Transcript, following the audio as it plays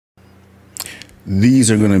These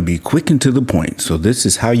are going to be quick and to the point. So this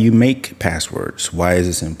is how you make passwords. Why is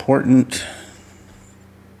this important?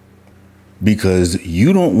 Because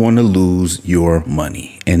you don't want to lose your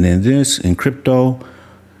money. And in this, in crypto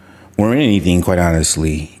or in anything, quite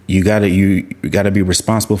honestly, you gotta be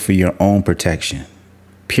responsible for your own protection.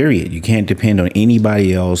 Period. You can't depend on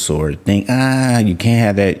anybody else or think, you can't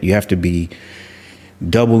have that. You have to be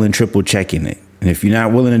double and triple checking it. And if you're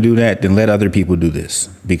not willing to do that, then let other people do this,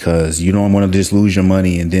 because you don't want to just lose your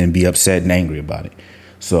money and then be upset and angry about it.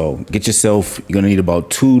 So get yourself, you're going to need about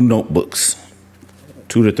 2 notebooks,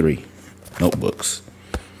 2 to 3 notebooks.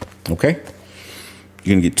 Okay.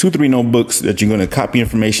 You're going to get 2 to 3 notebooks that you're going to copy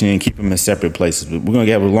information and keep them in separate places. But we're going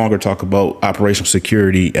to have a longer talk about operational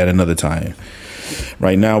security at another time.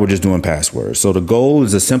 Right now, we're just doing passwords. So the goal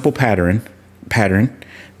is a simple pattern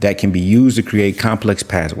that can be used to create complex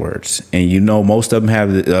passwords. And you know, most of them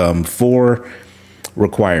have 4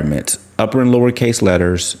 requirements: upper and lowercase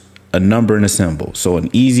letters, a number, and a symbol. So an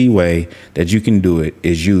easy way that you can do it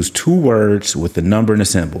is use 2 words with a number and a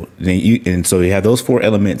symbol. And so you have those 4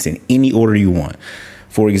 elements in any order you want.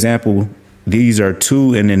 For example, these are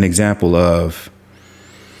 2 in an example of,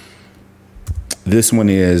 this one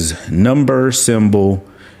is number, symbol,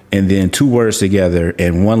 and then 2 words together,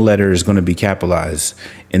 and 1 letter is going to be capitalized.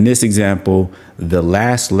 In this example, the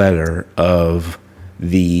last letter of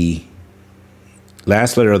the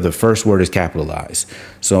first word is capitalized.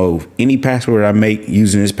 So any password I make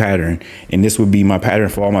using this pattern, and this would be my pattern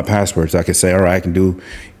for all my passwords, I can say, all right, I can do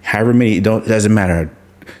however many, it doesn't matter,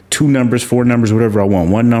 2 numbers, 4 numbers, whatever I want,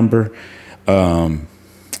 1 number.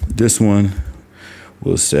 This one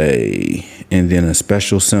will say, and then a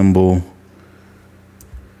special symbol.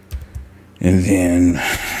 And then,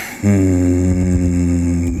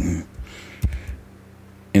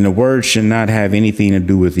 and the words should not have anything to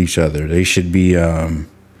do with each other. They should be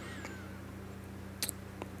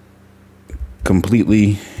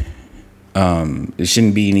completely, it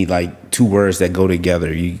shouldn't be any like 2 words that go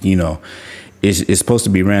together. You know, it's supposed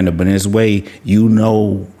to be random, but in this way, you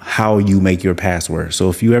know how you make your password. So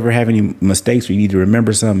if you ever have any mistakes or you need to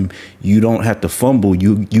remember something, you don't have to fumble.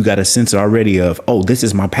 You got a sense already of, oh, this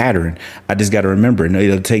is my pattern. I just got to remember. And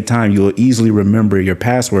it'll take time. You'll easily remember your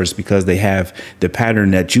passwords because they have the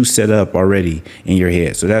pattern that you set up already in your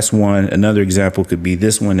head. So that's one. Another example could be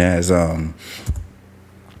this one as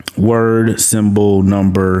word, symbol,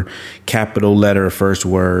 number, capital letter, first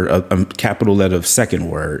word, capital letter, second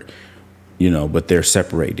word. You know, but they're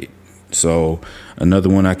separated. So another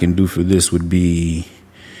one I can do for this would be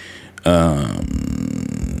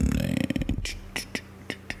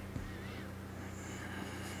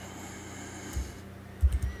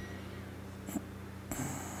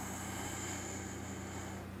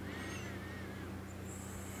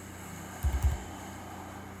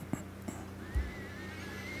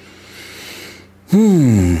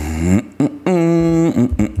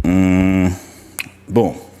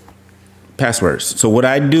boom. Passwords. So what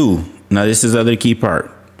I do, now this is the other key part,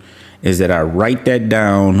 is that I write that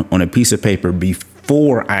down on a piece of paper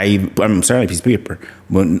before I'm sorry, a piece of paper,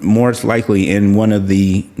 but more likely in one of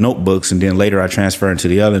the notebooks, and then later I transfer into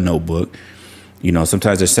the other notebook. You know,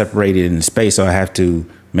 sometimes they're separated in space, so I have to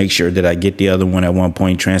make sure that I get the other one at one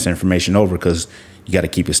point, transfer information over, because you got to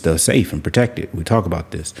keep your stuff safe and protected. We talk about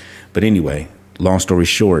this. But anyway, long story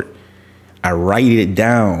short, I write it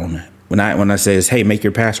down. When I says, hey, make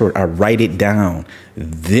your password, I write it down.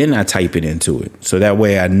 Then I type it into it. So that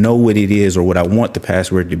way I know what it is or what I want the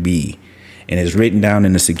password to be. And it's written down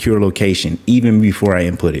in a secure location even before I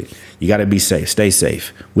input it. You got to be safe. Stay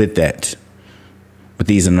safe with that. But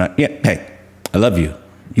these are not, yeah, hey, I love you.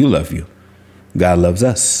 You love you. God loves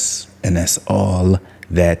us. And that's all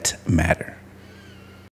that matters.